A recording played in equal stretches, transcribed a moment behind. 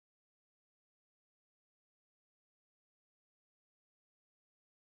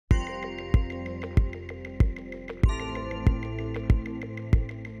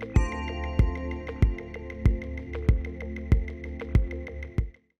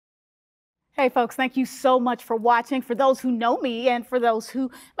Hey folks, thank you so much for watching. For those who know me and for those who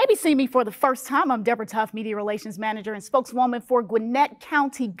maybe see me for the first time, I'm Deborah Tuff, Media Relations Manager and spokeswoman for Gwinnett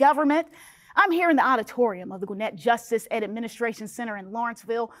County Government. I'm here in the auditorium of the Gwinnett Justice and Administration Center in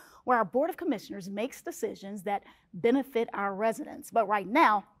Lawrenceville, where our Board of Commissioners makes decisions that benefit our residents. But right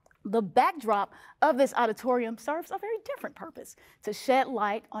now, the backdrop of this auditorium serves a very different purpose: to shed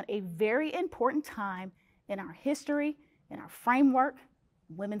light on a very important time in our history, in our framework,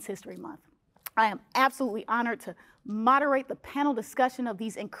 Women's History Month. I am absolutely honored to moderate the panel discussion of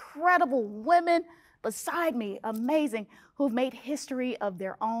these incredible women beside me, amazing, who've made history of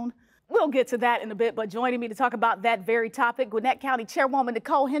their own. We'll get to that in a bit, but joining me to talk about that very topic, Gwinnett County Chairwoman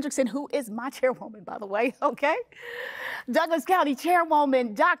Nicole Hendrickson, who is my chairwoman, by the way, okay? Douglas County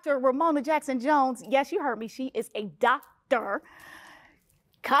Chairwoman Dr. Romona Jackson-Jones, yes, you heard me, she is a doctor.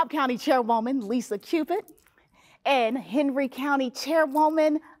 Cobb County Chairwoman Lisa Cupid, and Henry County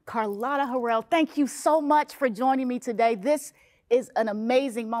Chairwoman Carlotta Harrell. Thank you so much for joining me today. This is an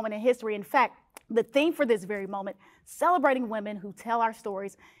amazing moment in history. In fact, the theme for this very moment, celebrating women who tell our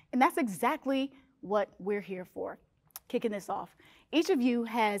stories, and that's exactly what we're here for. Kicking this off, each of you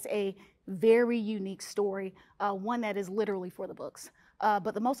has a very unique story, one that is literally for the books.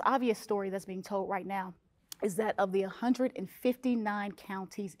 But the most obvious story that's being told right now is that of the 159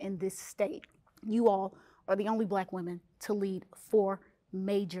 counties in this state, you all are the only Black women to lead 4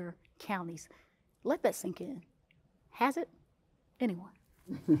 major counties. Let that sink in. Has it? Anyone?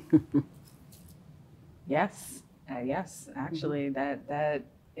 Yes, yes. Actually, that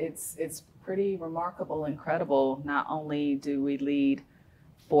it's pretty remarkable, incredible. Not only do we lead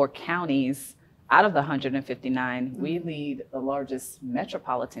 4 counties out of the 159, we lead the largest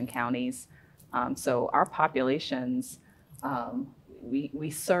metropolitan counties. So our populations, we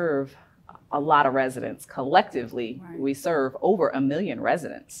serve a lot of residents. Collectively, right. We serve over 1 million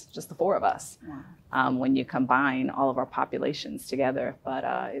residents, just the 4 of us, wow. When you combine all of our populations together. But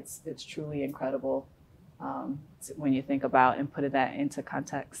it's truly incredible when you think about and put that into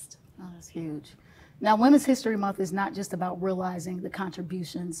context. Oh, that's huge. Now, Women's History Month is not just about realizing the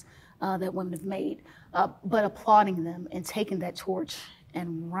contributions that women have made, but applauding them and taking that torch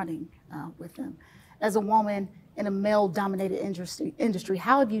and running with them. As a woman in a male-dominated industry,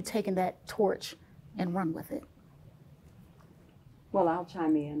 how have you taken that torch and run with it? Well, I'll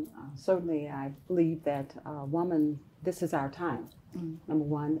chime in. Certainly, I believe that woman, this is our time, number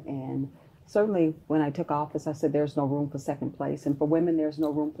one. And certainly, when I took office, I said there's no room for second place. And for women, there's no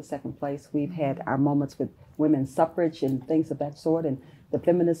room for second place. We've had our moments with women's suffrage and things of that sort, and the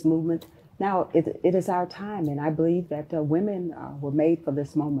feminist movement. Now, it is our time, and I believe that women were made for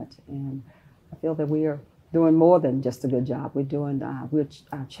this moment. And I feel that we are doing more than just a good job. We're doing, we're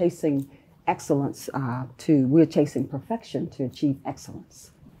chasing excellence we're chasing perfection to achieve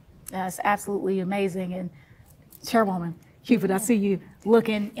excellence. That's absolutely amazing. And Chairwoman Cupid, I see you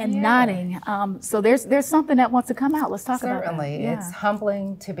looking and nodding. So there's something that wants to come out. Let's talk about that. Certainly, it's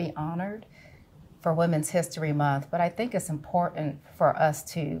humbling to be honored for Women's History Month, but I think it's important for us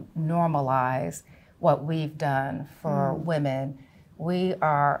to normalize what we've done for women. We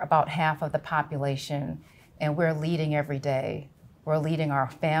are about half of the population, and we're leading every day. We're leading our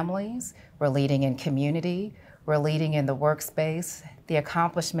families, we're leading in community, we're leading in the workspace. The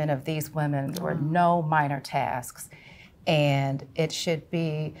accomplishment of these women were no minor tasks, and it should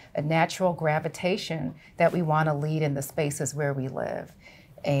be a natural gravitation that we want to lead in the spaces where we live.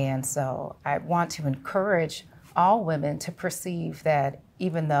 And so I want to encourage all women to perceive that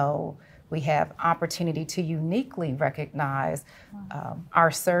even though we have opportunity to uniquely recognize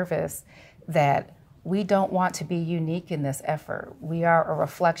our service, that we don't want to be unique in this effort. We are a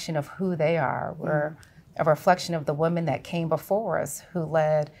reflection of who they are. We're a reflection of the women that came before us who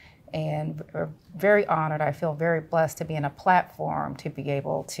led, and we're very honored. I feel very blessed to be in a platform to be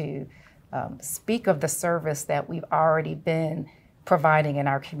able to speak of the service that we've already been providing in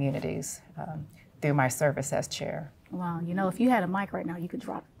our communities through my service as chair. Wow, you know, if you had a mic right now, you could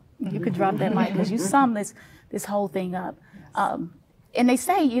drop that mic, because you sum this whole thing up. And they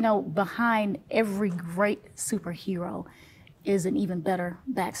say, you know, behind every great superhero is an even better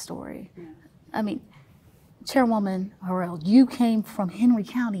backstory. Yeah. I mean, Chairwoman Harrell, you came from Henry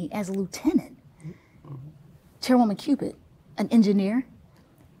County as a lieutenant. Chairwoman Cupid, an engineer.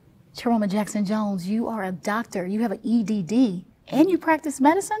 Chairwoman Jackson-Jones, you are a doctor. You have an EDD, and you practice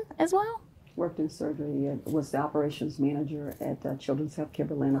medicine as well? Worked in surgery. Was the operations manager at Children's Healthcare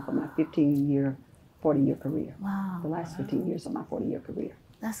Atlanta for my 40-year career. Wow. The last 15 years of my 40-year career.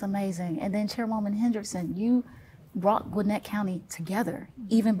 That's amazing. And then Chairwoman Hendrickson, you brought Gwinnett County together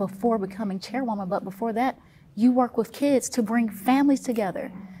even before becoming chairwoman, but before that, you work with kids to bring families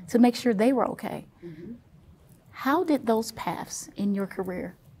together, to make sure they were okay. Mm-hmm. How did those paths in your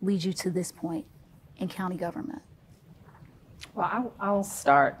career lead you to this point in county government? Well, I'll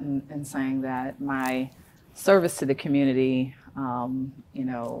start in saying that my service to the community, you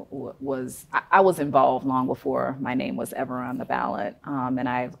know, I was involved long before my name was ever on the ballot. And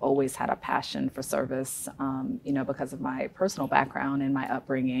I've always had a passion for service, you know, because of my personal background and my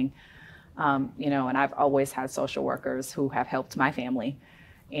upbringing, you know, and I've always had social workers who have helped my family.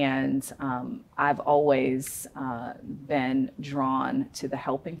 And I've always been drawn to the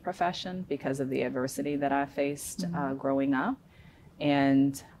helping profession because of the adversity that I faced growing up.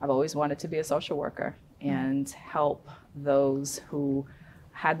 And I've always wanted to be a social worker and help those who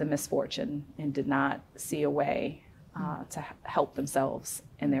had the misfortune and did not see a way to help themselves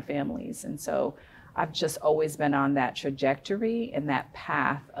and their families. And so I've just always been on that trajectory and that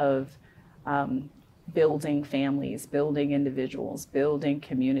path of building families, building individuals, building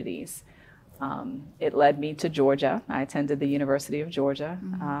communities. It led me to Georgia. I attended the University of Georgia,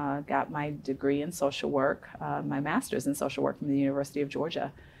 got my degree in social work, my master's in social work from the University of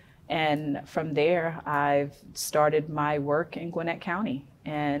Georgia. And from there, I've started my work in Gwinnett County,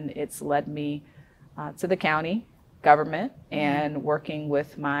 and it's led me to the county government and working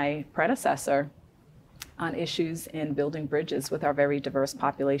with my predecessor on issues in building bridges with our very diverse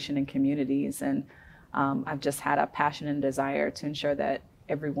population and communities. And I've just had a passion and desire to ensure that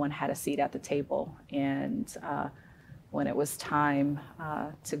everyone had a seat at the table. And when it was time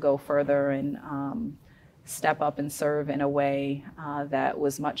to go further and step up and serve in a way that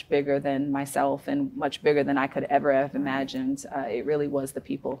was much bigger than myself and much bigger than I could ever have imagined, it really was the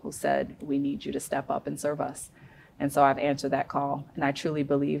people who said, we need you to step up and serve us. And so I've answered that call. And I truly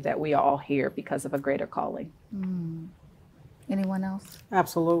believe that we are all here because of a greater calling. Anyone else?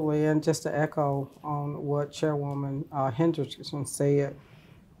 Absolutely, and just to echo on what Chairwoman Hendrickson said,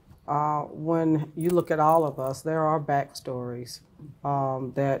 when you look at all of us, there are backstories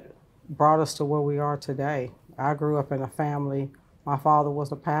that brought us to where we are today. I grew up in a family, my father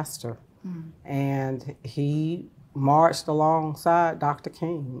was a pastor, and he marched alongside Dr.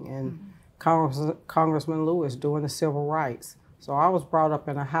 King and Congressman Lewis doing the civil rights. So I was brought up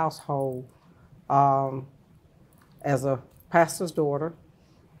in a household as a pastor's daughter,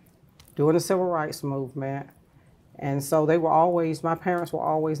 doing the civil rights movement. And so they were always, my parents were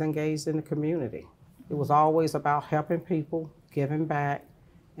always engaged in the community. It was always about helping people, giving back,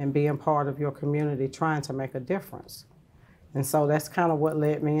 and being part of your community, trying to make a difference. And so that's kind of what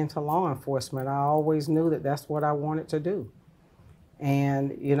led me into law enforcement. I always knew that that's what I wanted to do.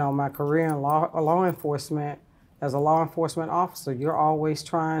 And, you know, my career in law enforcement, as a law enforcement officer, you're always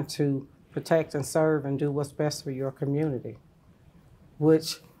trying to protect and serve and do what's best for your community,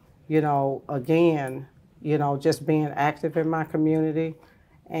 which, you know, again, you know, just being active in my community.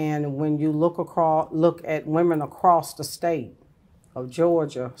 And when you look at women across the state of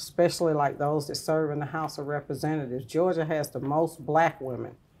Georgia, especially like those that serve in the House of Representatives, Georgia has the most black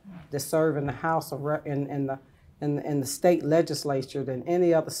women that serve in the House of in the state legislature than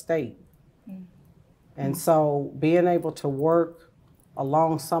any other state. And so being able to work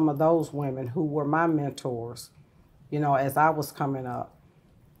along some of those women who were my mentors, you know, as I was coming up,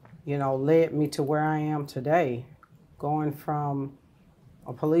 you know, led me to where I am today, going from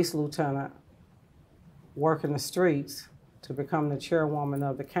a police lieutenant working the streets to become the chairwoman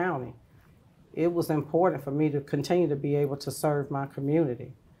of the county. It was important for me to continue to be able to serve my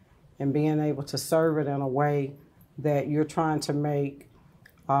community and being able to serve it in a way that you're trying to make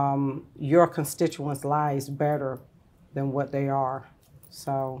your constituents' lives better than what they are.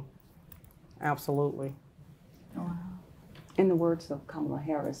 So, absolutely. Wow. In the words of Kamala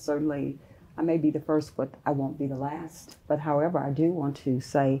Harris, certainly I may be the first, but I won't be the last. But however, I do want to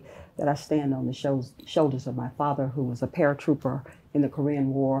say that I stand on the shoulders of my father, who was a paratrooper in the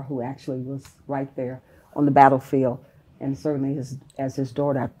Korean War, who actually was right there on the battlefield. And certainly as his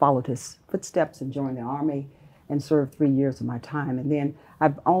daughter, I followed his footsteps and joined the Army and served 3 years of my time. And then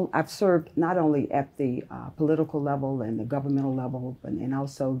I've served not only at the political level and the governmental level, and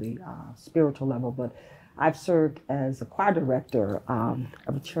also the spiritual level, but I've served as a choir director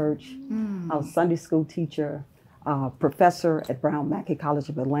of a church, a Sunday school teacher, professor at Brown Mackey College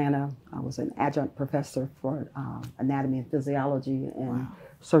of Atlanta. I was an adjunct professor for anatomy and physiology and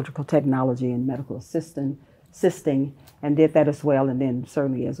surgical technology and medical assisting, and did that as well. And then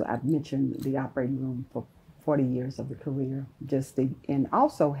certainly, as I've mentioned, the operating room for 40 years of the career. And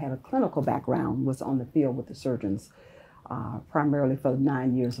also had a clinical background, was on the field with the surgeons, primarily for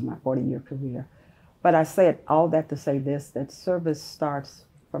 9 years of my 40-year career. But I said all that to say this, that service starts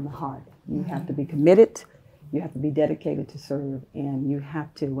from the heart. You have to be committed, You have to be dedicated to serve, and you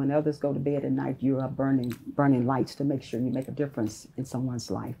have to, when others go to bed at night, you are burning lights to make sure you make a difference in someone's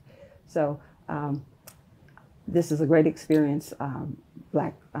life. So this is a great experience.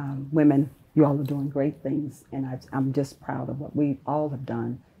 Black women, you all are doing great things, and I'm just proud of what we all have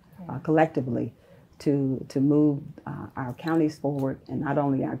done collectively to move our counties forward, and not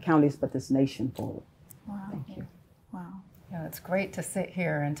only our counties, but this nation forward. Wow. Thank you. Wow. You know, it's great to sit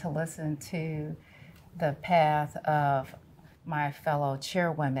here and to listen to the path of my fellow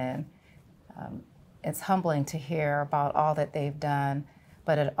chairwomen. It's humbling to hear about all that they've done,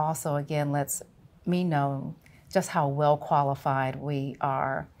 but it also, again, lets me know just how well qualified we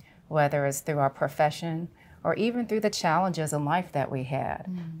are, whether it's through our profession or even through the challenges in life that we had.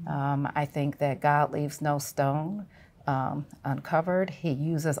 I think that God leaves no stone uncovered. He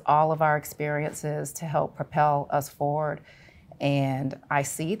uses all of our experiences to help propel us forward. And I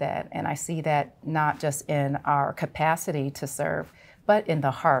see that, and I see that not just in our capacity to serve, but in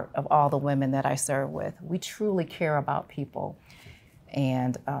the heart of all the women that I serve with. We truly care about people.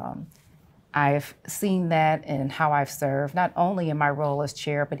 And I've seen that in how I've served, not only in my role as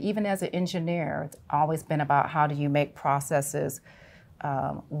chair, but even as an engineer. It's always been about how do you make processes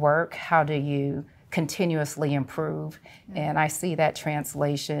work, how do you continuously improve. And I see that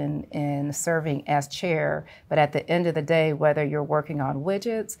translation in serving as chair. But at the end of the day, whether you're working on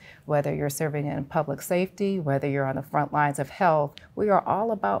widgets, whether you're serving in public safety, whether you're on the front lines of health, we are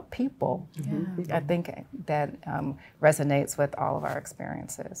all about people. I think that resonates with all of our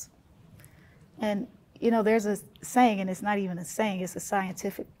experiences. And, you know, there's a saying, and it's not even a saying, it's a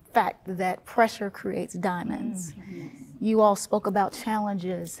scientific fact, that pressure creates diamonds. You all spoke about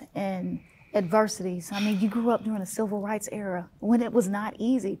challenges and adversities. I mean, you grew up during the civil rights era when it was not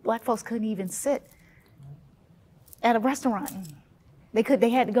easy. Black folks couldn't even sit at a restaurant. They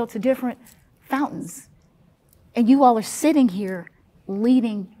had to go to different fountains. And you all are sitting here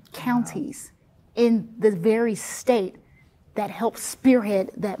leading counties in the very state that helped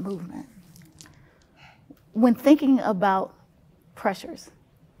spearhead that movement. When thinking about pressures,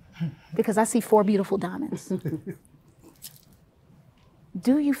 because I see 4 beautiful diamonds,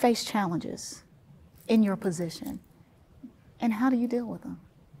 do you face challenges in your position, and how do you deal with them?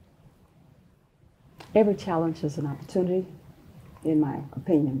 Every challenge is an opportunity, in my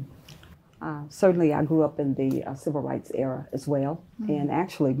opinion. Certainly, I grew up in the civil rights era as well, and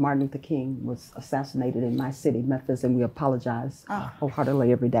actually Martin Luther King was assassinated in my city, Memphis, and we apologize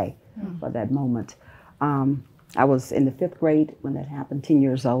wholeheartedly every day for that moment. I was in the 5th grade when that happened, 10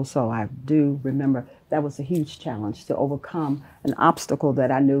 years old, so I do remember that was a huge challenge to overcome an obstacle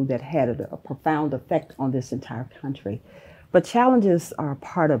that I knew that had a profound effect on this entire country. But challenges are a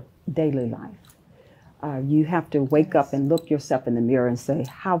part of daily life. You have to wake up and look yourself in the mirror and say,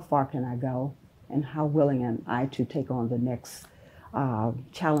 how far can I go? And how willing am I to take on the next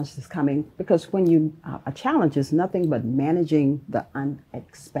challenge that's coming? Because when a challenge is nothing but managing the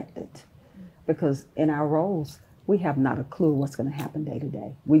unexpected. Because in our roles, we have not a clue what's going to happen day to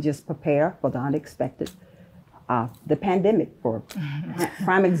day. We just prepare for the unexpected. The pandemic, for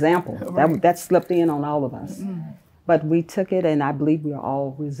prime example, that slipped in on all of us. But we took it, and I believe we are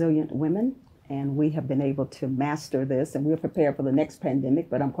all resilient women, and we have been able to master this, and we're prepared for the next pandemic,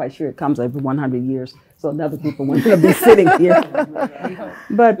 but I'm quite sure it comes every 100 years, so another group of women will be sitting here.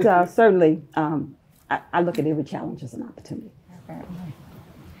 But certainly, I look at every challenge as an opportunity.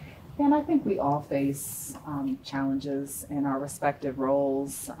 And I think we all face challenges in our respective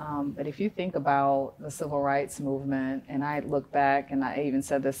roles. But if you think about the civil rights movement, and I look back, and I even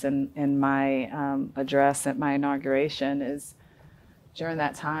said this in my address at my inauguration, is during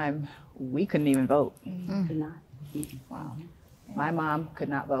that time, we couldn't even vote. Could not. Wow. My mom could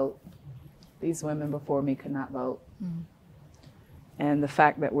not vote. These women before me could not vote. And the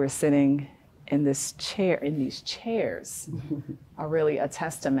fact that we're sitting in these chairs are really a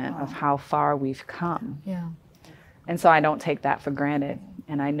testament of how far we've come. And so I don't take that for granted.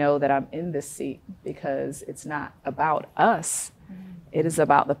 And I know that I'm in this seat because it's not about us. It is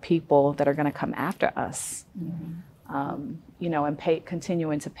about the people that are going to come after us. You know, and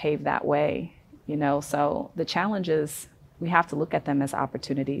continuing to pave that way. You know, so the challenges, we have to look at them as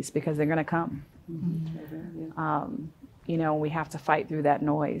opportunities because they're going to come. You know, we have to fight through that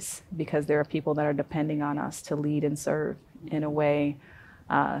noise because there are people that are depending on us to lead and serve in a way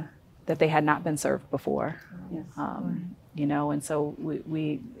that they had not been served before. You know, and so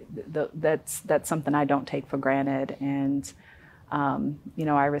that's something I don't take for granted. And, you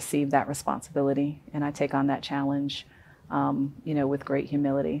know, I receive that responsibility and I take on that challenge, you know, with great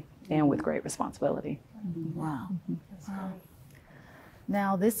humility and with great responsibility. Wow.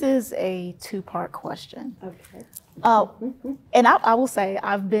 Now, this is a two-part question. Okay. And I will say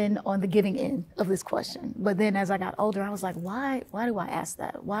I've been on the giving end of this question, but then as I got older, I was like, why do I ask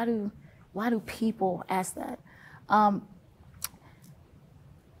that? Why do people ask that?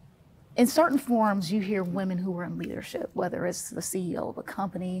 In certain forums, you hear women who are in leadership, whether it's the CEO of a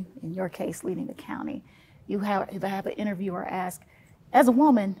company, in your case, leading the county. You have an interviewer ask, as a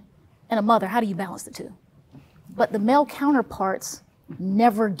woman and a mother, how do you balance the two? But the male counterparts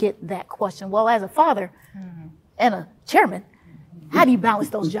never get that question. Well, as a father and a chairman, how do you balance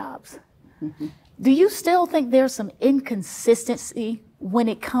those jobs? Do you still think there's some inconsistency when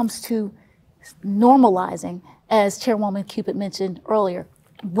it comes to normalizing, as Chairwoman Cupid mentioned earlier,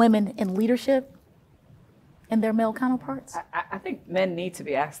 women in leadership and their male counterparts? I think men need to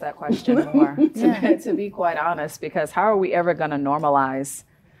be asked that question more, to be quite honest, because how are we ever going to normalize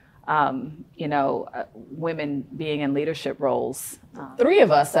women being in leadership roles? Three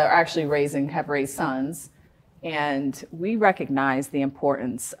of us are actually have raised sons, and we recognize the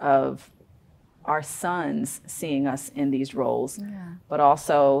importance of our sons seeing us in these roles, but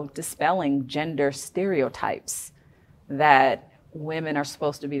also dispelling gender stereotypes that women are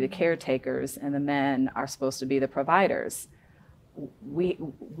supposed to be the caretakers and the men are supposed to be the providers.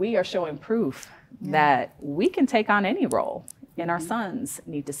 We are showing proof that we can take on any role. And our sons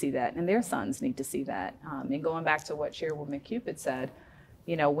need to see that, and their sons need to see that. And going back to what Chairwoman Cupid said,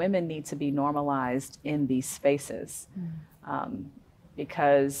 women need to be normalized in these spaces,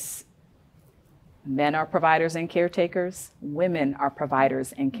 because men are providers and caretakers, women are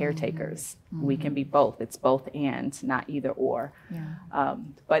providers and caretakers. We can be both. It's both and, not either or.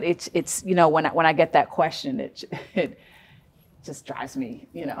 But it's when I get that question, it just drives me,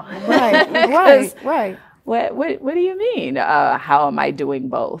 Right. What do you mean? How am I doing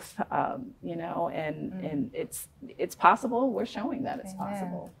both? And it's possible. We're showing that it's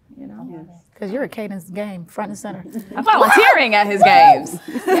possible. Because you're at Caden's game, front and center. I'm volunteering at his games.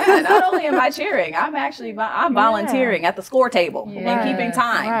 Not only am I cheering, I'm volunteering at the score table and keeping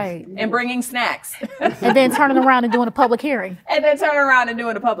time and bringing snacks. And then turning around and doing a public hearing. And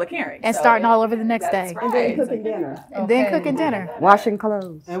starting all over the next day. And then cooking dinner. And then cooking dinner. Washing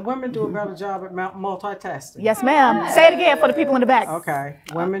clothes. And women do a better job at multitasking. Yes, ma'am. Say it again for the people in the back. Okay.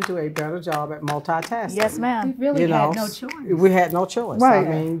 Women do a better job at multitasking. Yes, ma'am. We really had no choice. We had no choice. Right. I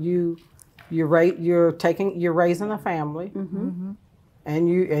mean, you're raising a family, and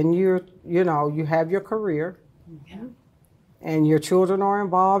you have your career, and your children are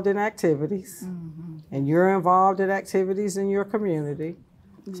involved in activities, and you're involved in activities in your community.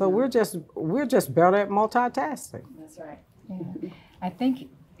 So we're just better at multitasking. That's right. Yeah. I think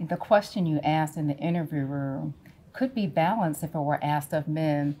the question you asked in the interview room could be balanced if it were asked of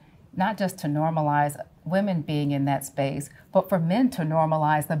men, not just to normalize women being in that space, but for men to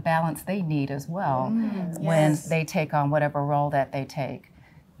normalize the balance they need as well when they take on whatever role that they take.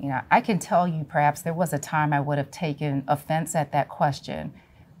 I can tell you perhaps there was a time I would have taken offense at that question,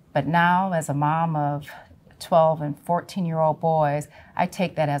 but now as a mom of 12 and 14-year-old boys, I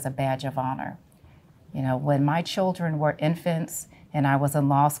take that as a badge of honor. When my children were infants and I was in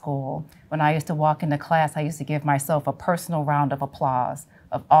law school, when I used to walk into class, I used to give myself a personal round of applause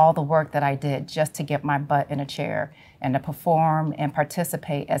of all the work that I did just to get my butt in a chair and to perform and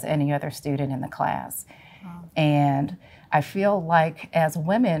participate as any other student in the class. And I feel like as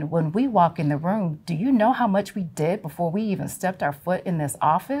women, when we walk in the room, do you know how much we did before we even stepped our foot in this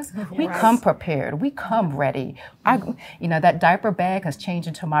office? We come prepared, we come ready. That diaper bag has changed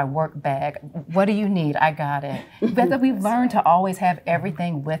into my work bag. What do you need? I got it. But we've learned to always have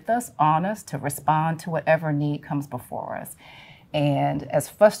everything with us, on us, to respond to whatever need comes before us. And as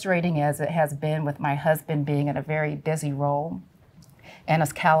frustrating as it has been with my husband being in a very busy role and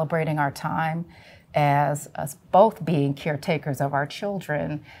us calibrating our time as us both being caretakers of our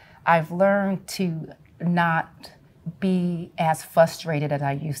children, I've learned to not be as frustrated as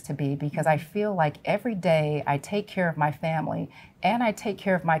I used to be, because I feel like every day I take care of my family and I take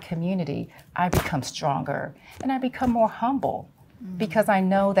care of my community, I become stronger and I become more humble, because I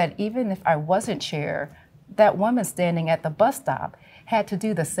know that even if I wasn't chair, that woman standing at the bus stop had to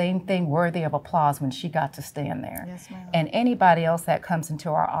do the same thing worthy of applause when she got to stand there. Yes, ma'am. And anybody else that comes into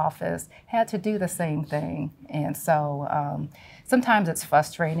our office had to do the same thing. And so sometimes it's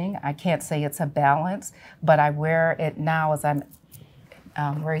frustrating. I can't say it's a balance, but I wear it now as I'm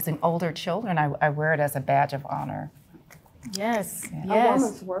raising older children. I wear it as a badge of honor. Yes. A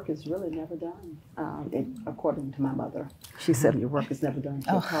woman's work is really never done, according to my mother. She said your work is never done.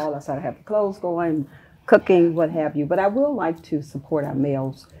 She'll call us, I have the clothes going, cooking, what have you. But I will like to support our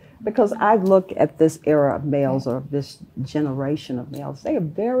males Because I look at this era of males or this generation of males, they are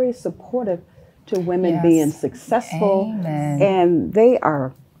very supportive to women being successful. Amen. And they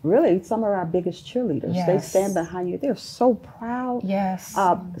are really some of our biggest cheerleaders. They Yes. stand behind you. They're so proud. Yes.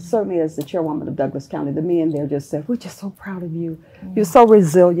 Certainly as the chairwoman of Douglas County, the men there just said, we're just so proud of you. You're so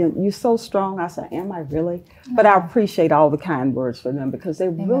resilient. You're so strong. I said, am I really? But I appreciate all the kind words from them because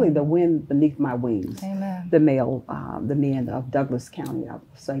they're really the wind beneath my wings. Amen. The men of Douglas County, I'll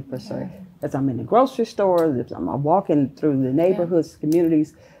say per se. As I'm in the grocery store, as I'm walking through the neighborhoods,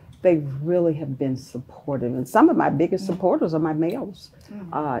 communities, they really have been supportive. And some of my biggest supporters are my males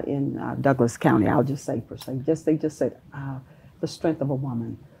in Douglas County, I'll just say per se. They just said, the strength of a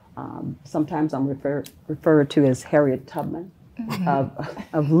woman. Sometimes I'm referred to as Harriet Tubman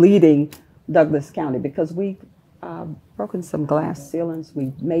of leading Douglas County because we've broken some glass ceilings.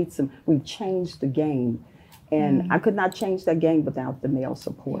 We've changed the game. And I could not change that game without the male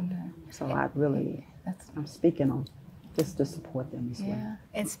support. So I'm speaking on just to support them as well.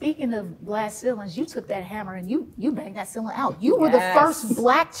 And speaking of glass ceilings, you took that hammer and you banged that ceiling out. You were the first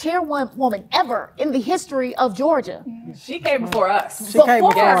Black chairwoman ever in the history of Georgia. She came before us. She came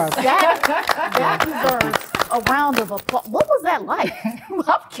before us. That deserves a round of applause. What was that like? I'm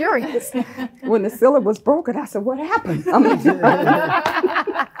curious. When the ceiling was broken, I said, what happened? I mean,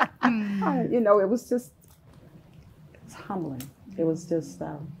 it was just, it's humbling. It was just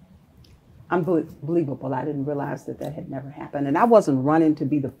unbelievable. I didn't realize that had never happened. And I wasn't running to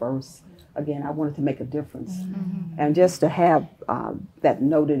be the first. Again, I wanted to make a difference. And just to have that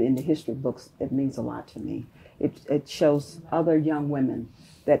noted in the history books, it means a lot to me. It shows other young women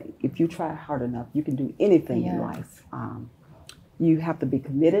that if you try hard enough, you can do anything in life. You have to be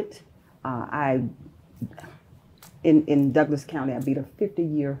committed. In Douglas County, I beat a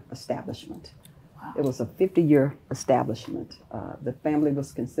 50-year establishment. Wow. It was a 50-year establishment. The family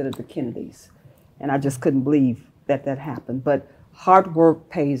was considered the Kennedys. And I just couldn't believe that happened. But hard work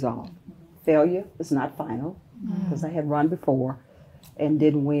pays off. Failure is not final, because I had run before and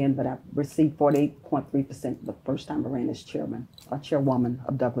didn't win, but I received 48.3% the first time I ran as chairwoman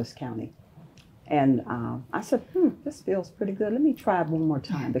of Douglas County. And I said, this feels pretty good. Let me try it one more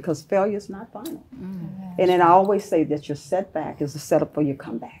time, because failure is not final. And then I always say that your setback is a setup for your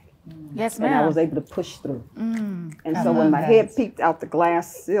comeback. Yes, ma'am. And I was able to push through. And so when my head peeked out the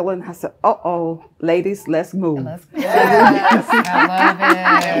glass ceiling, I said, uh-oh, ladies, let's move. Yes, I love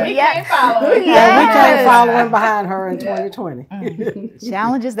it. And we can't follow it. And we came following behind her in 2020.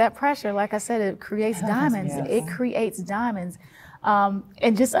 Challenges that pressure. Like I said, it creates diamonds. Yes. It creates diamonds.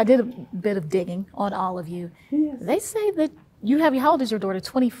 And just, I did a bit of digging on all of you. Yes. They say that you have, how old is your daughter,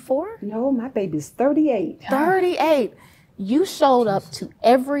 24? No, my baby's 38. 38. You showed up to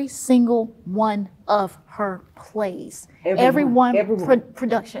every single one of her plays. Every one.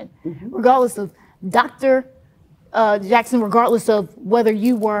 Production. Regardless of Dr. Jackson, regardless of whether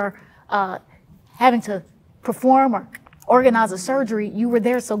you were having to perform or organize a surgery, you were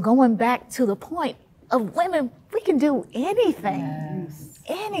there. So going back to the point of women, we can do anything. Yes.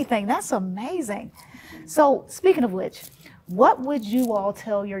 Anything. That's amazing. So speaking of which, what would you all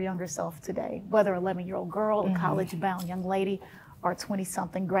tell your younger self today, whether 11-year-old girl, a college-bound young lady, or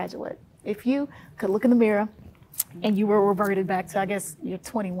 20-something graduate? If you could look in the mirror and you were reverted back to, I guess you're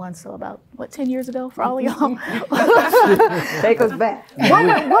 21, so about, 10 years ago for all of y'all? Take us back.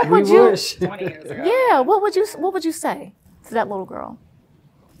 What would you, 20 years ago. yeah, what would you say to that little girl?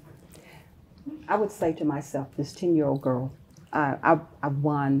 I would say to myself, this 10-year-old girl, I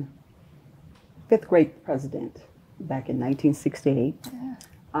won 5th grade president back in 1968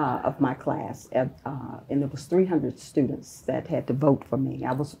 of my class. And it was 300 students that had to vote for me.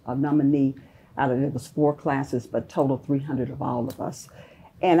 I was a nominee out of, it was 4 classes, but total 300 of all of us.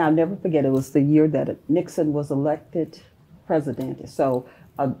 And I'll never forget, it was the year that Nixon was elected president. So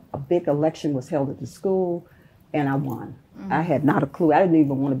a big election was held at the school, and I won. I had not a clue. I didn't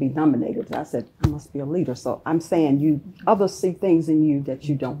even want to be nominated. I said, I must be a leader. So I'm saying others see things in you that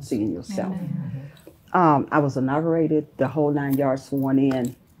you don't see in yourself. I was inaugurated, the whole 9 yards, sworn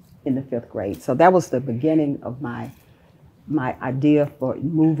in the 5th grade. So that was the beginning of my idea for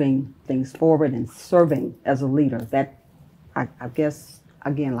moving things forward and serving as a leader. That I guess,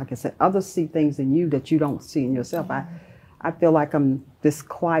 again, like I said, others see things in you that you don't see in yourself. I feel like I'm this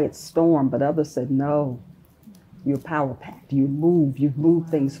quiet storm, but others said, no, you're power packed. You move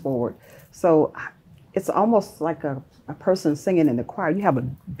things forward. So it's almost like a person singing in the choir. You have a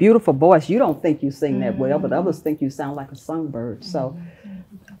beautiful voice. You don't think you sing that well, but others think you sound like a songbird. So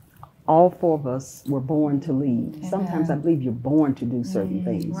all 4 of us were born to lead. Sometimes I believe you're born to do certain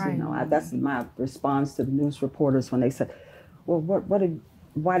things. Right. You know, that's my response to the news reporters when they said, well, what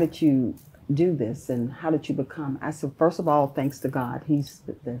why did you do this and how did you become? I said, first of all, thanks to God. He's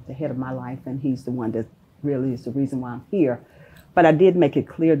the head of my life, and he's the one that really is the reason why I'm here. But I did make it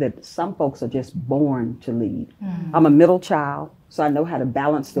clear that some folks are just born to lead. I'm a middle child, so I know how to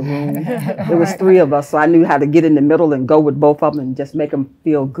balance the room. There was 3 of us, so I knew how to get in the middle and go with both of them and just make them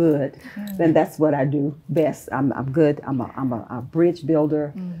feel good. Then that's what I do best. I'm good. I'm a bridge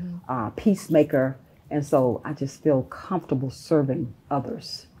builder, peacemaker, and so I just feel comfortable serving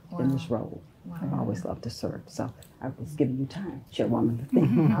others in this role. I've always loved to serve, so I was giving you time, Chairwoman, to think.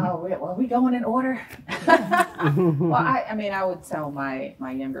 Oh, well, are we going in order? Well, I mean, I would tell my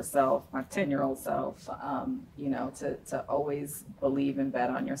younger self, my 10-year-old self, you know, to always believe and bet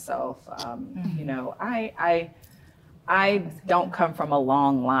on yourself. You know, I don't come from a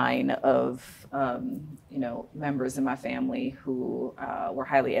long line of, you know, members in my family who were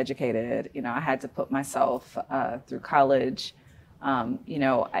highly educated. You know, I had to put myself through college. You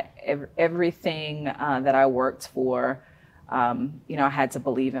know, everything that I worked for, you know, I had to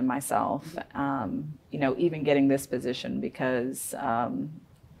believe in myself, you know, even getting this position, because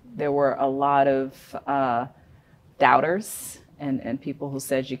there were a lot of doubters and people who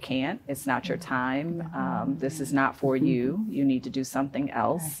said you can't, it's not your time, this is not for you, you need to do something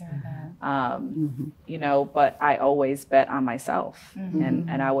else. You know, but I always bet on myself,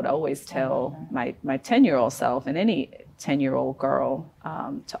 and I would always tell my 10-year-old self and any 10-year-old girl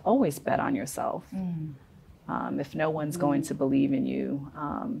to always bet on yourself. If no one's going to believe in you,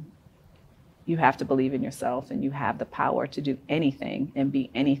 you have to believe in yourself, and you have the power to do anything and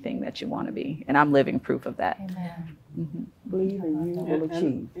be anything that you want to be. And I'm living proof of that. Amen. Believe and you will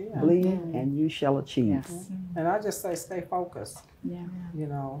achieve. Believe and you shall achieve. Yes. And I just say stay focused. Yeah. You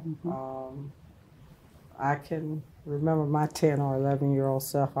know, I can remember my 10 or 11-year-old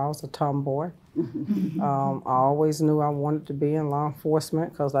self. I was a tomboy. I always knew I wanted to be in law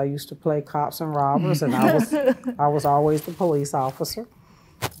enforcement because I used to play cops and robbers, and I was always the police officer.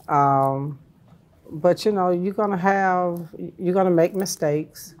 But you know, you're gonna make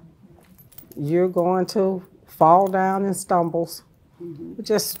mistakes. You're going to fall down in stumbles.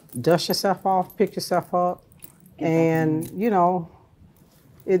 Just dust yourself off, pick yourself up, and you know,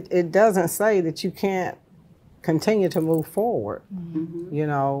 it doesn't say that you can't continue to move forward. You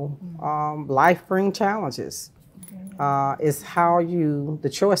know, life brings challenges. It's how the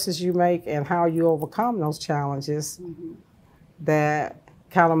choices you make and how you overcome those challenges that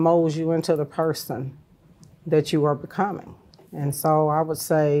kind of molds you into the person that you are becoming. And so I would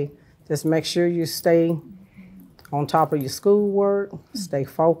say, just make sure you stay on top of your schoolwork, stay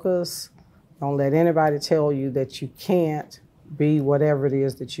focused. Don't let anybody tell you that you can't be whatever it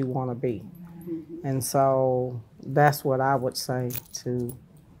is that you want to be. And so that's what I would say to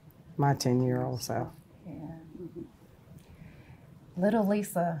my 10-year-old self. Yeah. Little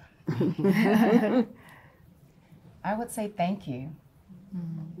Lisa, I would say thank you.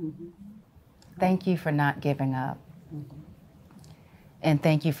 Thank you for not giving up. And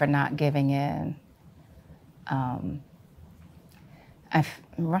thank you for not giving in. Around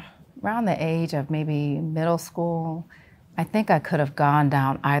the age of maybe middle school, I think I could have gone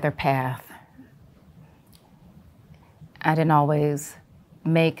down either path. I didn't always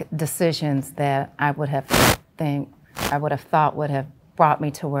make decisions that I would have thought would have brought me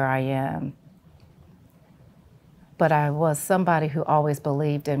to where I am. But I was somebody who always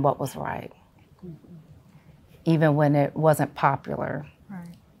believed in what was right, even when it wasn't popular.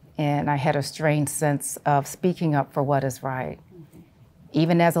 Right. And I had a strange sense of speaking up for what is right,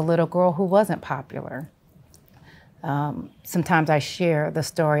 even as a little girl who wasn't popular. Sometimes I share the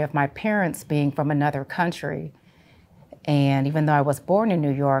story of my parents being from another country. And even though I was born in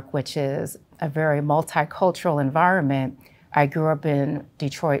New York, which is a very multicultural environment, I grew up in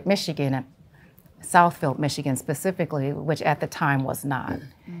Detroit, Michigan, Southfield, Michigan specifically, which at the time was not.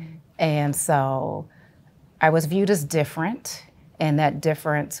 And so I was viewed as different, and that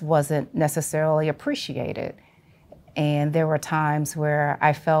difference wasn't necessarily appreciated. And there were times where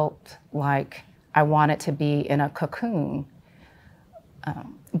I felt like I wanted to be in a cocoon.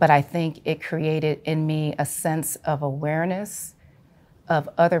 But I think it created in me a sense of awareness of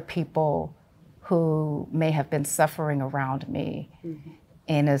other people who may have been suffering around me.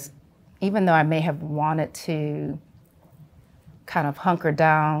 And even though I may have wanted to kind of hunker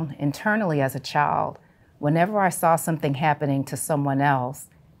down internally as a child, whenever I saw something happening to someone else,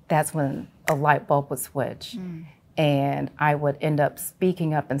 that's when a light bulb would switch. And I would end up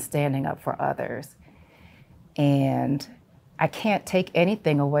speaking up and standing up for others. And I can't take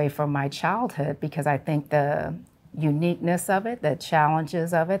anything away from my childhood, because I think the uniqueness of it, the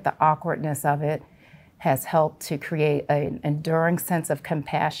challenges of it, the awkwardness of it has helped to create an enduring sense of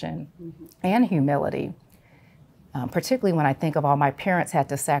compassion and humility, particularly when I think of all my parents had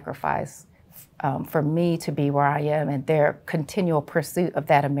to sacrifice for me to be where I am and their continual pursuit of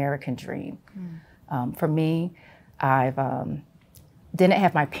that American dream. For me, I've didn't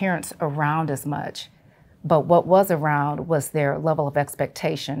have my parents around as much, but what was around was their level of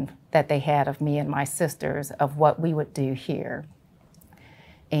expectation that they had of me and my sisters of what we would do here.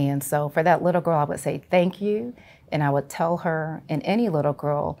 And so for that little girl, I would say thank you. And I would tell her, and any little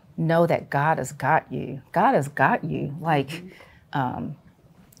girl, know that God has got you. God has got you. Like,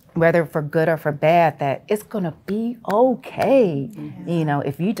 whether for good or for bad, that it's going to be okay. You know,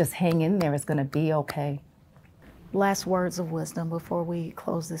 if you just hang in there, it's going to be okay. Last words of wisdom before we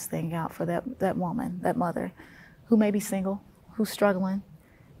close this thing out for that woman, that mother, who may be single, who's struggling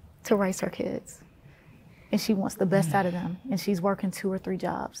to raise her kids. And she wants the best out of them. And she's working 2 or 3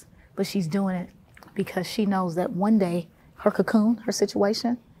 jobs. But she's doing it because she knows that one day her cocoon, her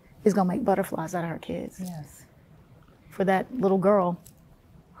situation, is going to make butterflies out of her kids. Yes. For that little girl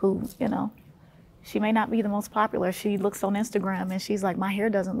who, you know, she may not be the most popular. She looks on Instagram and she's like, my hair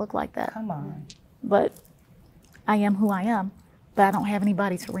doesn't look like that. Come on. But I am who I am. But I don't have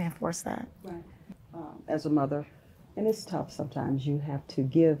anybody to reinforce that. Right. As a mother, and it's tough sometimes, you have to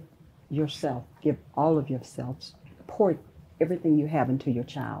give yourself, give all of yourselves, pour everything you have into your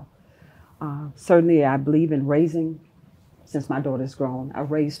child. Certainly I believe in raising, since my daughter's grown, I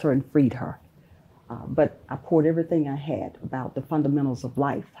raised her and freed her. But I poured everything I had about the fundamentals of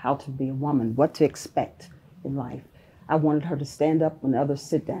life, how to be a woman, what to expect in life. I wanted her to stand up when others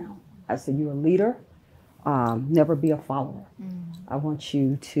sit down. I said, you're a leader, never be a follower. I want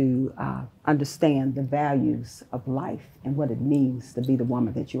you to understand the values of life and what it means to be the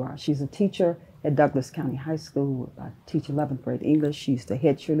woman that you are. She's a teacher at Douglas County High School. I teach 11th grade English. She's the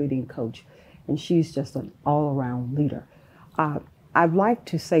head cheerleading coach, and she's just an all-around leader. I'd like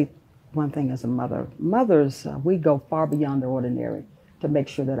to say one thing as a mother. Mothers, we go far beyond the ordinary to make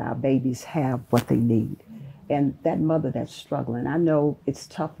sure that our babies have what they need. And that mother that's struggling, I know it's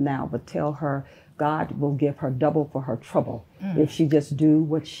tough now, but tell her God will give her double for her trouble if she just do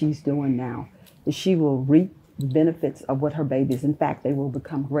what she's doing now. She will reap the benefits of what her babies, in fact, they will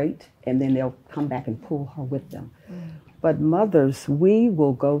become great, and then they'll come back and pull her with them. But mothers, we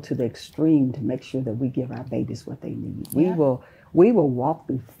will go to the extreme to make sure that we give our babies what they need. We will walk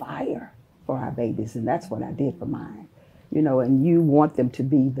through fire for our babies, and that's what I did for mine. You know, and you want them to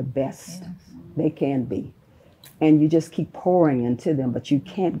be the best they can be. And you just keep pouring into them, but you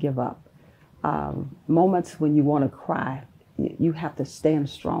can't give up. Moments when you want to cry, you have to stand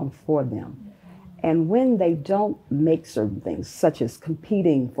strong for them. And when they don't make certain things, such as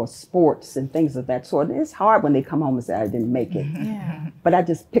competing for sports and things of that sort, and it's hard when they come home and say, I didn't make it. But I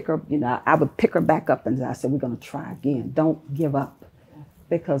just pick her, you know, I would pick her back up and I said, we're going to try again. Don't give up.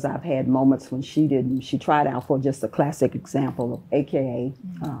 Because I've had moments when she didn't, she tried out for just a classic example of AKA,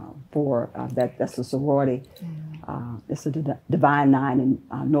 that's a sorority. It's a Divine Nine in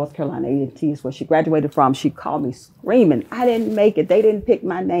North Carolina, A&T is where she graduated from. She called me screaming, I didn't make it. They didn't pick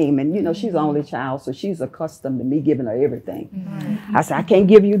my name. And, you know, she's the only child, so she's accustomed to me giving her everything. I said, I can't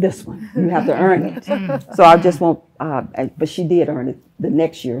give you this one. You have to earn it. So I just won't, but she did earn it the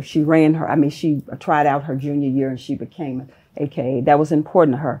next year. She she tried out her junior year and she became an AKA. That was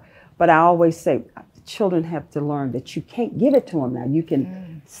important to her. But I always say, children have to learn that you can't give it to them now. You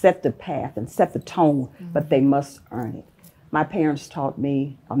can set the path and set the tone, but they must earn it. My parents taught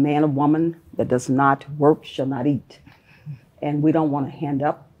me a man or woman that does not work shall not eat. And we don't want to hand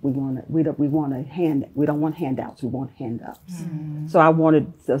up. We don't want handouts. We want hand ups. So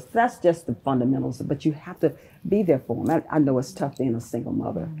that's just the fundamentals, but you have to be there for them. I know it's tough being a single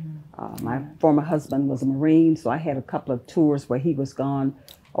mother. My former husband was a Marine, so I had a couple of tours where he was gone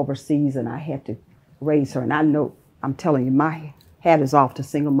overseas and I had to raise her. And I know, I'm telling you, my hat is off to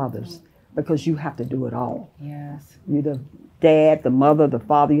single mothers because you have to do it all. Yes. You're the dad, the mother, the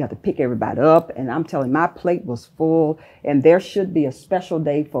father, you have to pick everybody up. And I'm telling you, my plate was full, and there should be a special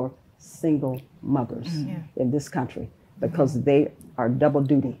day for single mothers in this country because they are double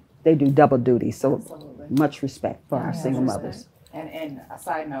duty. They do double duty. So much respect for our single mothers. And a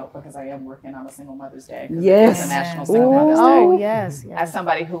side note, because I am working on a Single Mother's Day. Yes. It's a National Single Mother's Day. Oh, yes. As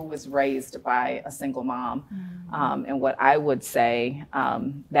somebody who was raised by a single mom, and what I would say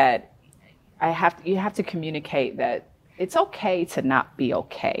that you have to communicate that it's okay to not be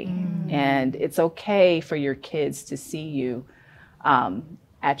okay, and it's okay for your kids to see you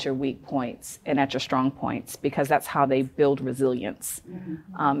at your weak points and at your strong points, because that's how they build resilience.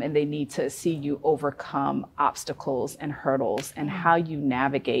 And they need to see you overcome obstacles and hurdles and how you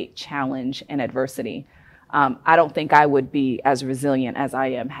navigate challenge and adversity. I don't think I would be as resilient as I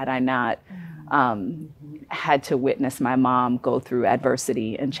am had I not had to witness my mom go through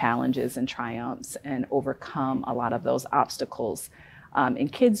adversity and challenges and triumphs and overcome a lot of those obstacles.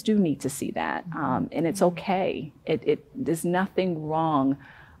 And kids do need to see that. And it's okay. There's nothing wrong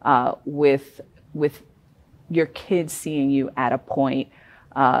with your kids seeing you at a point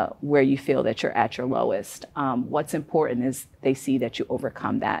where you feel that you're at your lowest. What's important is they see that you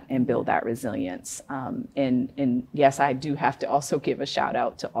overcome that and build that resilience. And yes, I do have to also give a shout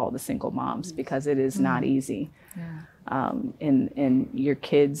out to all the single moms, because it is not easy. And your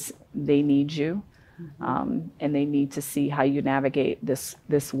kids, they need you. And they need to see how you navigate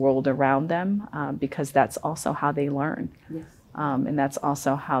this world around them, because that's also how they learn. Yes. And that's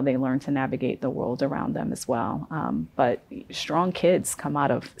also how they learn to navigate the world around them as well. But strong kids come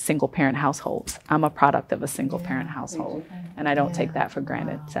out of single parent households. I'm a product of a single parent household, and I don't take that for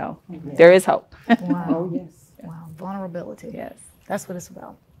granted. So there is hope. Wow. Oh, yes. Wow. Vulnerability. Yes. That's what it's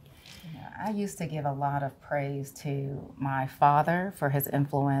about. I used to give a lot of praise to my father for his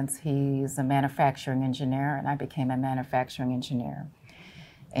influence. He's a manufacturing engineer, and I became a manufacturing engineer.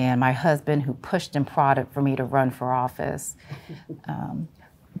 And my husband, who pushed and prodded for me to run for office.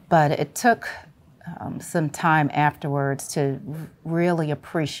 But it took some time afterwards to really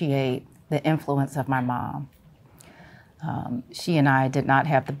appreciate the influence of my mom. She and I did not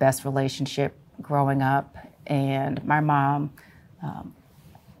have the best relationship growing up, and my mom,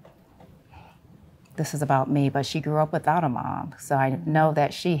 this is about me, but she grew up without a mom. So I know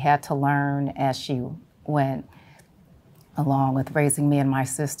that she had to learn as she went, along with raising me and my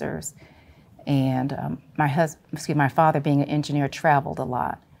sisters. And my father, being an engineer, traveled a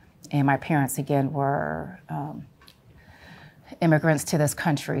lot. And my parents, again, were immigrants to this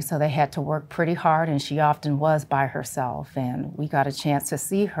country, so they had to work pretty hard, and she often was by herself. And we got a chance to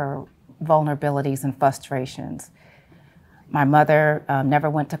see her vulnerabilities and frustrations. My mother never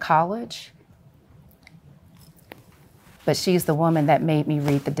went to college, but she's the woman that made me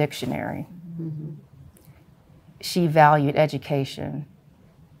read the dictionary. She valued education.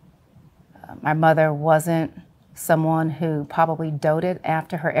 My mother wasn't someone who probably doted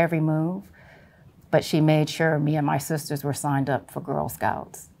after her every move, but she made sure me and my sisters were signed up for Girl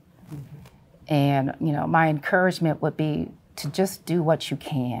Scouts. And my encouragement would be to just do what you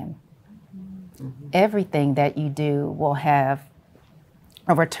can. Everything that you do will have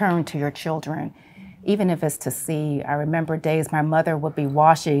a return to your children, even if it's to see. I remember days my mother would be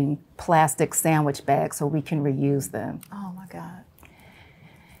washing plastic sandwich bags so we can reuse them. Oh my God.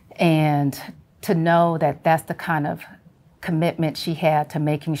 And to know that that's the kind of commitment she had to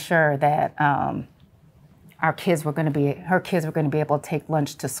making sure that her kids were going to be able to take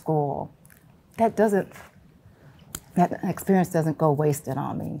lunch to school. That experience doesn't go wasted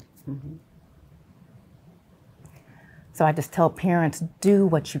on me. So I just tell parents, do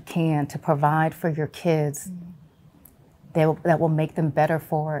what you can to provide for your kids that will make them better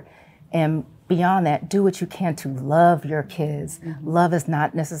for it. And beyond that, do what you can to love your kids. Love is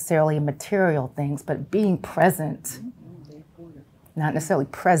not necessarily material things, but being present. Not necessarily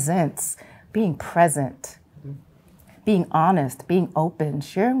presence, being present. Being honest, being open,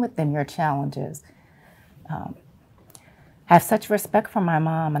 sharing with them your challenges. I have such respect for my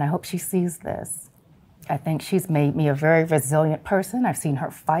mom, and I hope she sees this. I think she's made me a very resilient person. I've seen her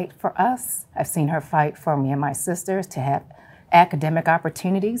fight for us. I've seen her fight for me and my sisters to have academic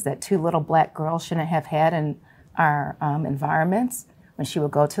opportunities that two little Black girls shouldn't have had in our environments. When she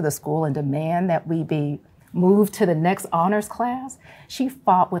would go to the school and demand that we be moved to the next honors class, she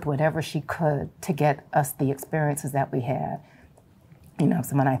fought with whatever she could to get us the experiences that we had.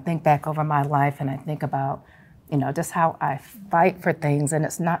 So when I think back over my life and I think about just how I fight for things, and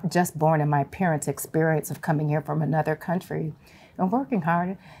it's not just born in my parents' experience of coming here from another country and working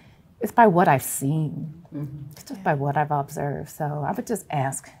hard. It's by what I've seen. It's just by what I've observed. So I would just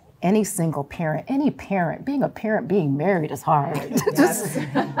ask any single parent, any parent, being married is hard. Just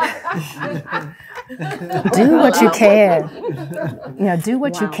do what you can. Do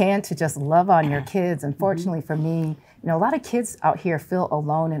what you can to just love on your kids. Unfortunately for me, a lot of kids out here feel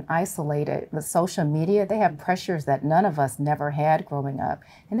alone and isolated. With social media, they have pressures that none of us never had growing up.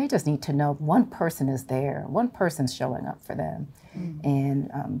 And they just need to know one person is there, one person's showing up for them. And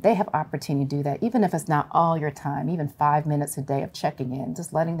they have opportunity to do that, even if it's not all your time, even 5 minutes a day of checking in,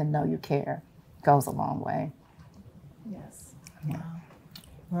 just letting them know you care goes a long way. Yes.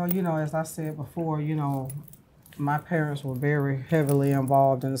 Well, as I said before, my parents were very heavily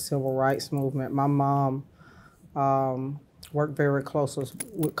involved in the civil rights movement. My mom worked very closely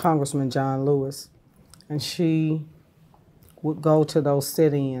with Congressman John Lewis, and she would go to those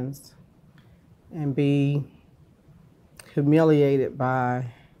sit-ins and be humiliated by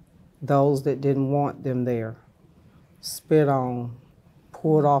those that didn't want them there, spit on,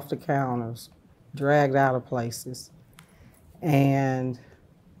 pulled off the counters, dragged out of places, and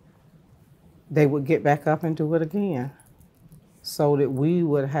they would get back up and do it again so that we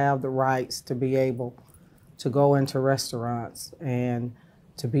would have the rights to be able to go into restaurants and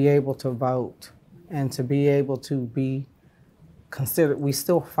to be able to vote and to be able to be considered. We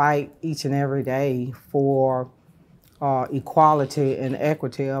still fight each and every day for equality and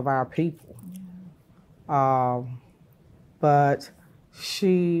equity of our people. But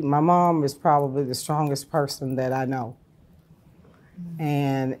my mom is probably the strongest person that I know.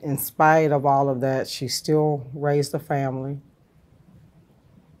 And in spite of all of that, she still raised a family.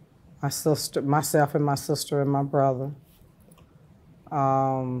 Myself and my sister and my brother.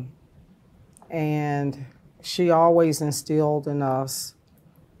 And she always instilled in us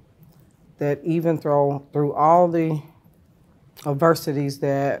that even through all the adversities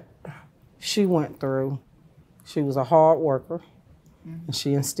that she went through, she was a hard worker, and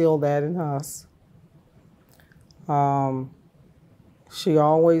she instilled that in us. She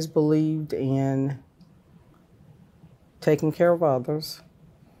always believed in taking care of others.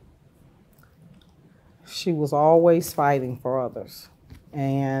 She was always fighting for others.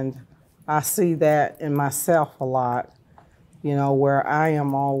 And I see that in myself a lot, you know, where I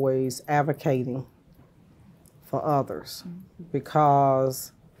am always advocating for others,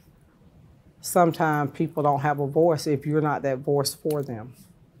 because sometimes people don't have a voice if you're not that voice for them.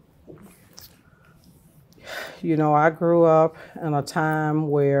 You know, I grew up in a time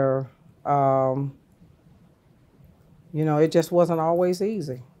where, you know, it just wasn't always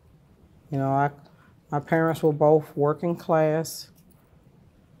easy. You know, my parents were both working class,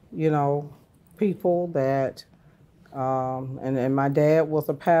 you know, people that, and my dad was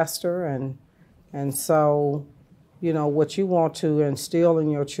a pastor, and so, you know, what you want to instill in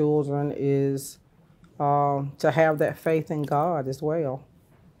your children is to have that faith in God as well.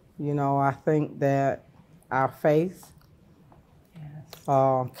 You know, I think that our faith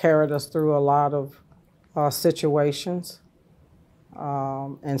carried us through a lot of situations.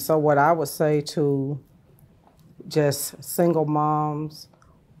 And so what I would say to just single moms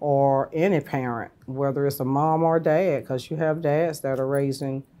or any parent, whether it's a mom or a dad, because you have dads that are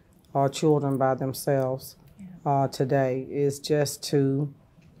raising children by themselves today, is just to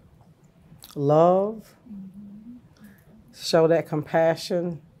love, show that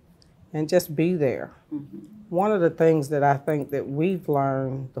compassion, and just be there. One of the things that I think that we've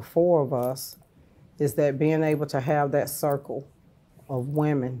learned, the four of us, is that being able to have that circle of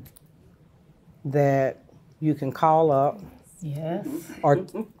women that you can call up, Yes. or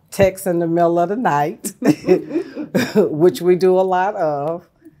text in the middle of the night, which we do a lot of,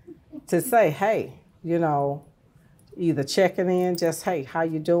 to say, hey, you know, either checking in, just, hey, how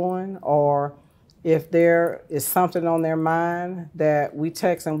you doing? Or if there is something on their mind that we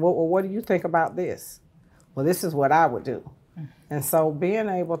text and, well, what do you think about this? Well, this is what I would do. And so being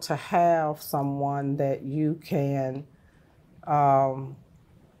able to have someone that you can cry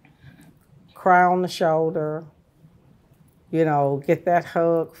on the shoulder, you know, get that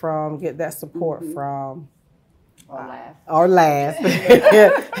hug from, get that support from. Or laugh.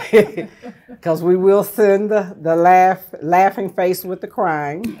 Because we will send the laughing face with the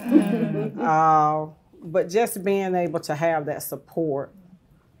crying. But just being able to have that support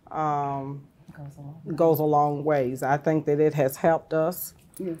goes a long ways. I think that it has helped us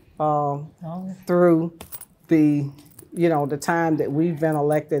through the, you know, the time that we've been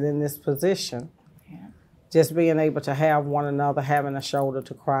elected in this position. Just being able to have one another, having a shoulder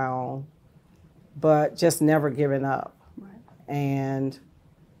to cry on, but just never giving up. And,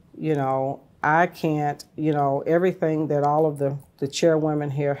 you know, I can't, you know, everything that all of the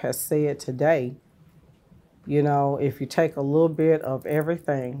chairwomen here has said today, you know, if you take a little bit of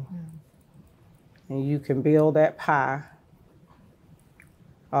everything and you can build that pie,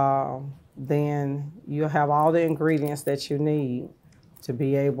 then you'll have all the ingredients that you need to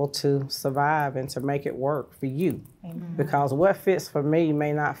be able to survive and to make it work for you. Amen. Because what fits for me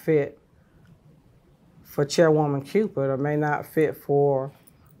may not fit for Chairwoman Cupid, or may not fit for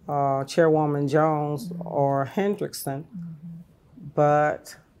Chairwoman Jones or Hendrickson,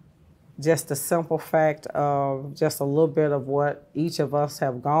 but just the simple fact of just a little bit of what each of us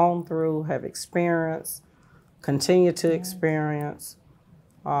have gone through, have experienced, continue to experience,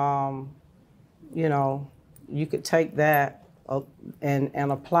 you know, you could take that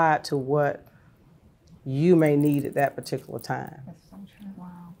and apply it to what you may need at that particular time. That's so true.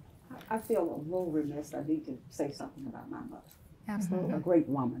 Wow. I feel a little remiss. I need to say something about my mother. Absolutely. A great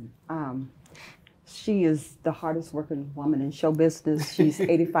woman. She is the hardest working woman in show business. She's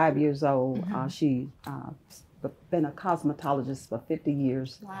 85 years old. She's been a cosmetologist for 50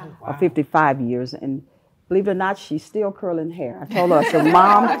 years, or 55 years. And believe it or not, she's still curling hair. I told her, I said,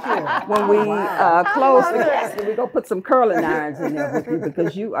 Mom, when we close the casket, we're going to put some curling irons in there with you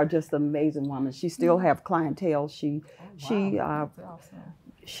because you are just an amazing woman. She still have clientele. She has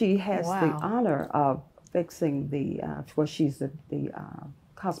the honor of fixing she's the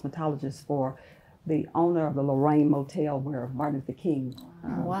cosmetologist for the owner of the Lorraine Motel where Martin Luther King.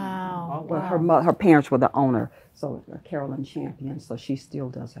 Her parents were the owner, so Carolyn Champion. So she still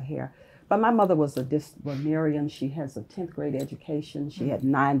does her hair. But my mother was a disciplinarian. She has a 10th grade education. She had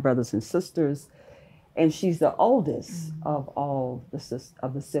 9 brothers and sisters, and she's the oldest of all the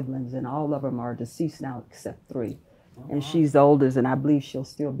siblings, and all of them are deceased now except 3. And she's the oldest, and I believe she'll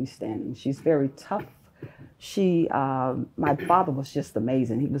still be standing. She's very tough. My father was just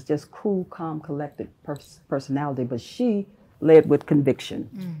amazing. He was just cool, calm, collected personality, but she led with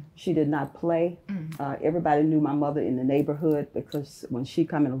conviction. She did not play. Everybody knew my mother in the neighborhood because when she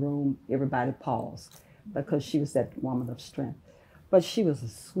come in a room, everybody paused because she was that woman of strength. But she was a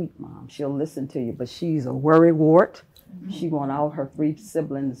sweet mom. She'll listen to you, but she's a worrywart. She wanted all her 3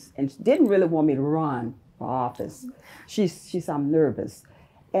 siblings and didn't really want me to run for office. She's I'm nervous.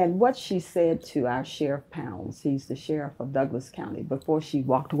 And what she said to our Sheriff Pounds, he's the sheriff of Douglas County, before she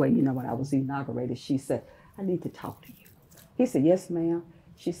walked away, when I was inaugurated, she said, I need to talk to you. He said, yes, ma'am.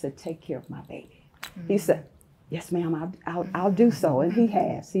 She said, take care of my baby. He said, yes, ma'am, I'll do so. And he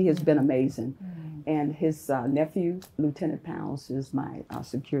has. He has been amazing. And his nephew, Lieutenant Pounds, is my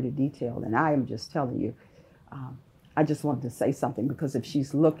security detail. And I am just telling you, I just wanted to say something because if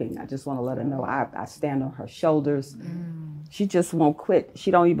she's looking, I just want to let her know I stand on her shoulders. She just won't quit.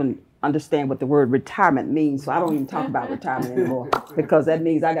 She don't even understand what the word retirement means, so I don't even talk about retirement anymore because that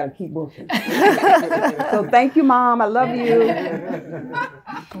means I got to keep working. So thank you, Mom. I love you.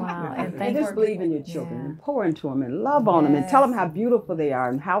 Wow. And just believe in your children and pour into them and love on them and tell them how beautiful they are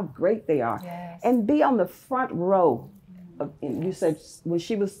and how great they are. And be on the front row. And you said when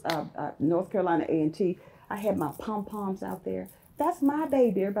she was North Carolina A&T, I had my pom-poms out there. That's my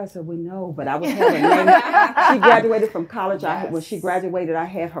baby. Everybody said, we know, but I was having her name. She graduated from college. When she graduated, I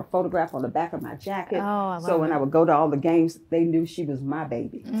had her photograph on the back of my jacket. So when I would go to all the games, they knew she was my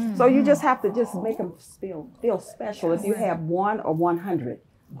baby. So you just have to just make them feel special. If you have 1 or 100,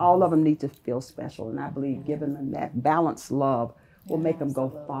 all of them need to feel special. And I believe giving them that balanced love will make them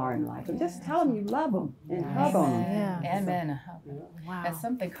go far in life. And just tell them you love them and hug on them. Amen. Wow. That's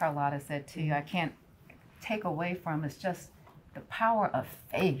something Carlotta said too. I can't take away from. It's just the power of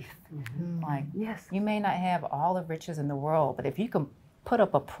faith. Like, you may not have all the riches in the world, but if you can put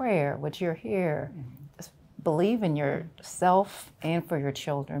up a prayer, which you're here, just believe in yourself and for your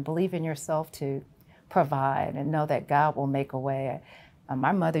children. Believe in yourself to provide and know that God will make a way.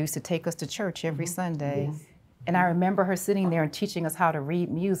 My mother used to take us to church every Sunday, and I remember her sitting there and teaching us how to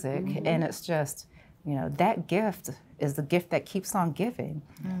read music, and it's just, that gift is the gift that keeps on giving.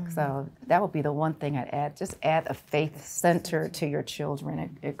 So that would be the one thing I'd add. Just add a faith center to your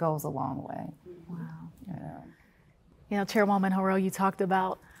children. It goes a long way. Wow. Chairwoman Harrell, you talked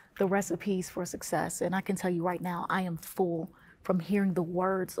about the recipes for success, and I can tell you right now, I am full from hearing the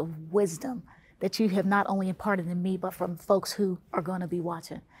words of wisdom that you have not only imparted in me, but from folks who are going to be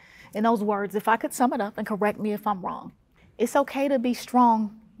watching. In those words, if I could sum it up, and correct me if I'm wrong, it's okay to be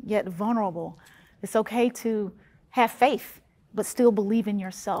strong yet vulnerable. It's okay to have faith, but still believe in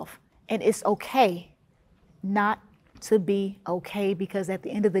yourself. And it's okay not to be okay, because at the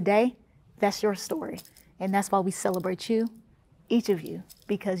end of the day, that's your story. And that's why we celebrate you, each of you,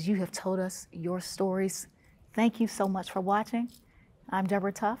 because you have told us your stories. Thank you so much for watching. I'm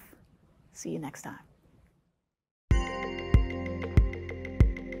Deborah Tuff. See you next time.